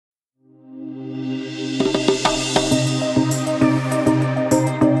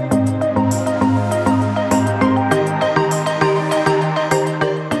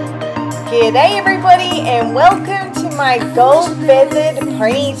G'day everybody and welcome to my gold feathered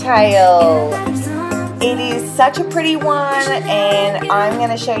ponytail. It is such a pretty one and I'm going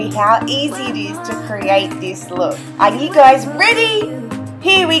to show you how easy it is to create this look. Are you guys ready?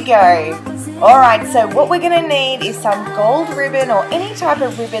 Here we go. Alright, so what we're going to need is some gold ribbon or any type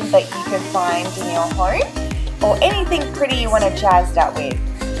of ribbon that you can find in your home or anything pretty you want to jazz it up with.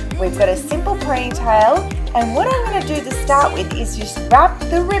 We've got a simple ponytail, and what I'm going to do to start with is just wrap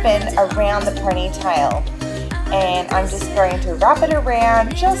the ribbon around the ponytail. And I'm just going to wrap it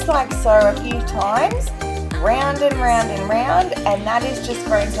around just like so a few times, round and round and round, and that is just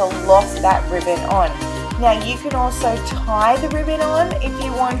going to lock that ribbon on. Now you can also tie the ribbon on if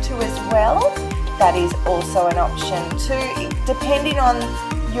you want to as well. That is also an option too, depending on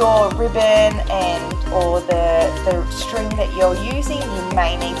your ribbon or the string that you're using. You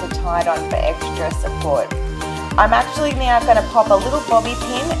may need to tie it on for extra support. I'm actually now going to pop a little bobby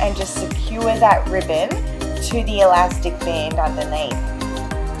pin and just secure that ribbon to the elastic band underneath.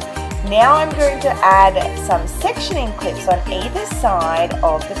 Now I'm going to add some sectioning clips on either side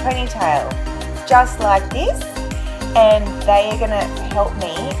of the ponytail, just like this, and they are going to help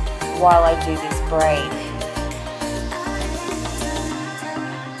me while I do this braid.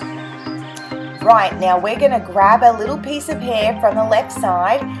 Right, now we're going to grab a little piece of hair from the left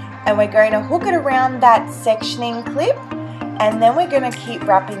side and we're going to hook it around that sectioning clip, and then we're going to keep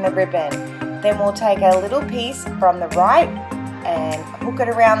wrapping the ribbon. Then we'll take a little piece from the right and hook it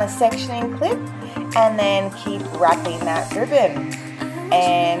around the sectioning clip and then keep wrapping that ribbon.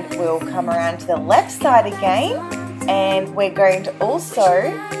 And we'll come around to the left side again and we're going to also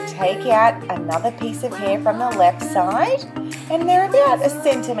take out another piece of hair from the left side, and they're about 1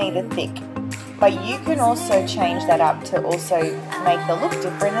 centimeter thick. But you can also change that up to also make the look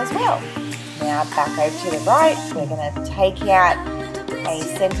different as well. Now back over to the right, we're going to take out a 1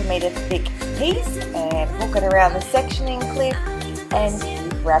 centimeter thick piece and hook it around the sectioning clip and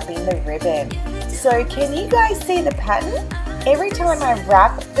keep wrapping the ribbon. So can you guys see the pattern? Every time I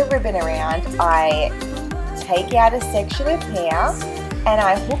wrap the ribbon around, I take out a section of hair and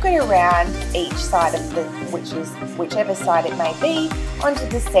I hook it around each side of the, whichever side it may be, onto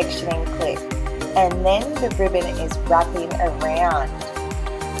the sectioning clip. And then the ribbon is wrapping around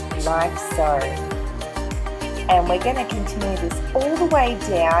like so. And we're going to continue this all the way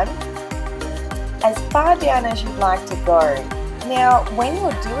down, as far down as you'd like to go. Now when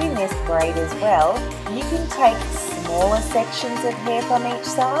you're doing this braid as well, you can take smaller sections of hair from each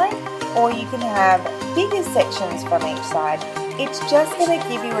side, or you can have bigger sections from each side. It's just going to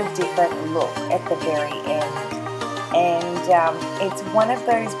give you a different look at the very end. And it's one of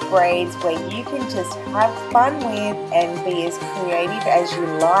those braids where you can just have fun with and be as creative as you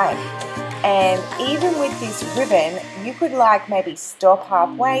like. And even with this ribbon, you could like maybe stop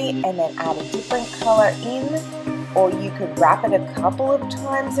halfway and then add a different color in, or you could wrap it a couple of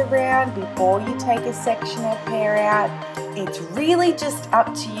times around before you take a section of hair out. It's really just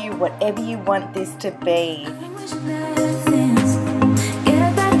up to you, whatever you want this to be.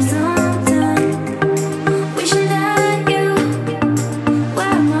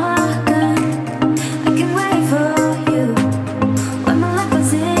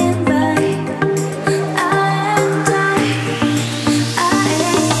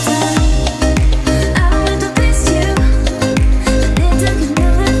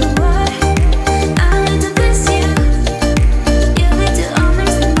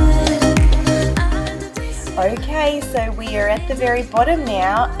 Okay, so we are at the very bottom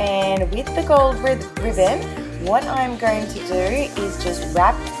now, and with the gold ribbon, what I'm going to do is just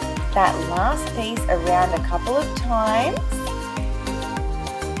wrap that last piece around a couple of times,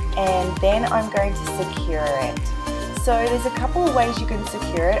 and then I'm going to secure it. So there's a couple of ways you can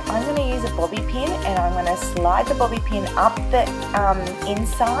secure it. I'm going to use a bobby pin, and I'm going to slide the bobby pin up the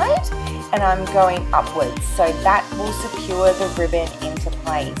inside, and I'm going upwards, so that will secure the ribbon into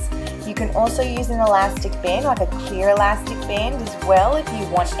place. You can also use an elastic band, like a clear elastic band as well, if you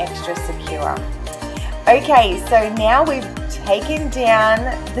want extra secure. Okay, so now we've taken down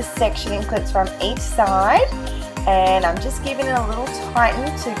the sectioning clips from each side, and I'm just giving it a little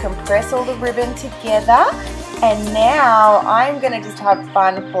tighten to compress all the ribbon together. And now I'm going to just have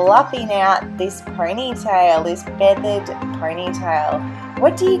fun fluffing out this ponytail, this feathered ponytail.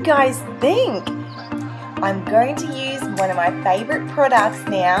 What do you guys think? I'm going to use one of my favorite products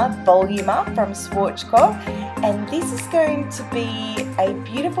now, Volume Up from Schwarzkopf, and this is going to be a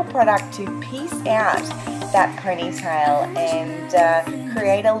beautiful product to piece out that ponytail and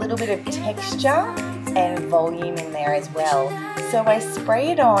create a little bit of texture and volume in there as well. So I spray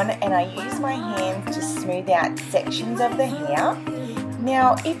it on and I use my hands to smooth out sections of the hair.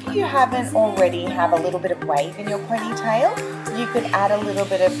 Now, if you haven't already have a little bit of wave in your ponytail, you could add a little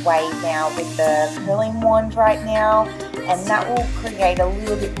bit of wave now with the curling wand right now, and that will create a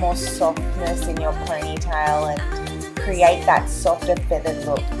little bit more softness in your ponytail and create that softer feathered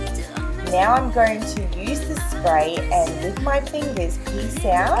look. Now I'm going to use the spray and with my fingers piece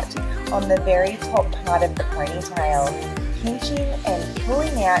out on the very top part of the ponytail, pinching and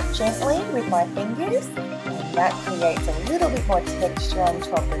pulling out gently with my fingers, and that creates a little bit more texture on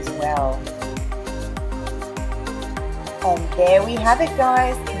top as well. And there we have it,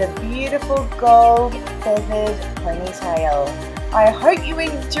 guys, the beautiful gold feathered ponytail. I hope you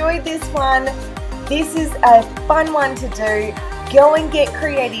enjoyed this one. This is a fun one to do. Go and get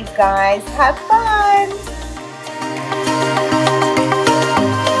creative, guys. Have fun!